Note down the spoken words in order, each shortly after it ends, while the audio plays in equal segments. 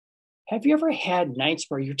Have you ever had nights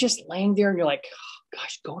where you're just laying there and you're like, oh,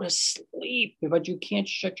 gosh, go to sleep, but you can't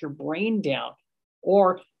shut your brain down?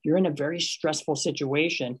 Or you're in a very stressful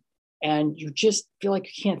situation and you just feel like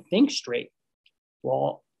you can't think straight.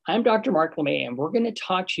 Well, I'm Dr. Mark LeMay, and we're going to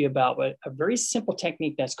talk to you about a very simple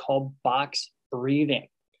technique that's called box breathing.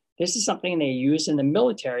 This is something they use in the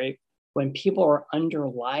military when people are under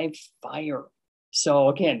live fire. So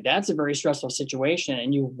again, that's a very stressful situation,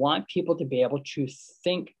 and you want people to be able to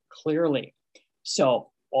think clearly. So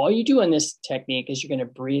all you do in this technique is you're going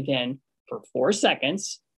to breathe in for 4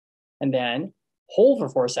 seconds, and then hold for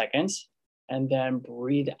 4 seconds, and then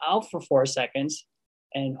breathe out for 4 seconds,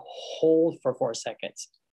 and hold for 4 seconds.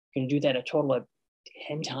 You're going to do that a total of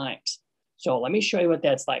 10 times. So let me show you what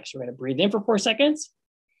that's like. So we're going to breathe in for 4 seconds,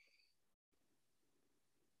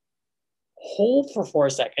 hold for 4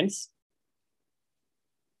 seconds,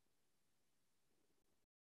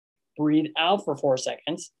 breathe out for 4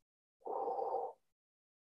 seconds,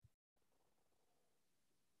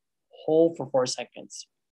 hold for 4 seconds.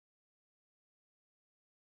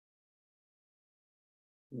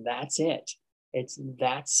 That's it. It's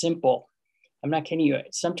that simple. I'm not kidding you.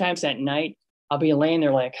 Sometimes at night, I'll be laying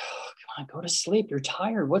there like, oh, come on, go to sleep. You're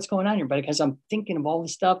tired. What's going on here? But because I'm thinking of all the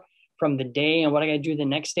stuff from the day and what I got to do the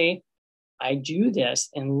next day, I do this,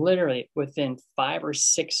 and literally within 5 or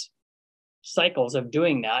 6 cycles of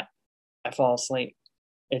doing that, I fall asleep.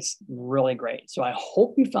 It's really great. So I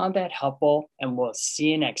hope you found that helpful, and we'll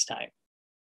see you next time.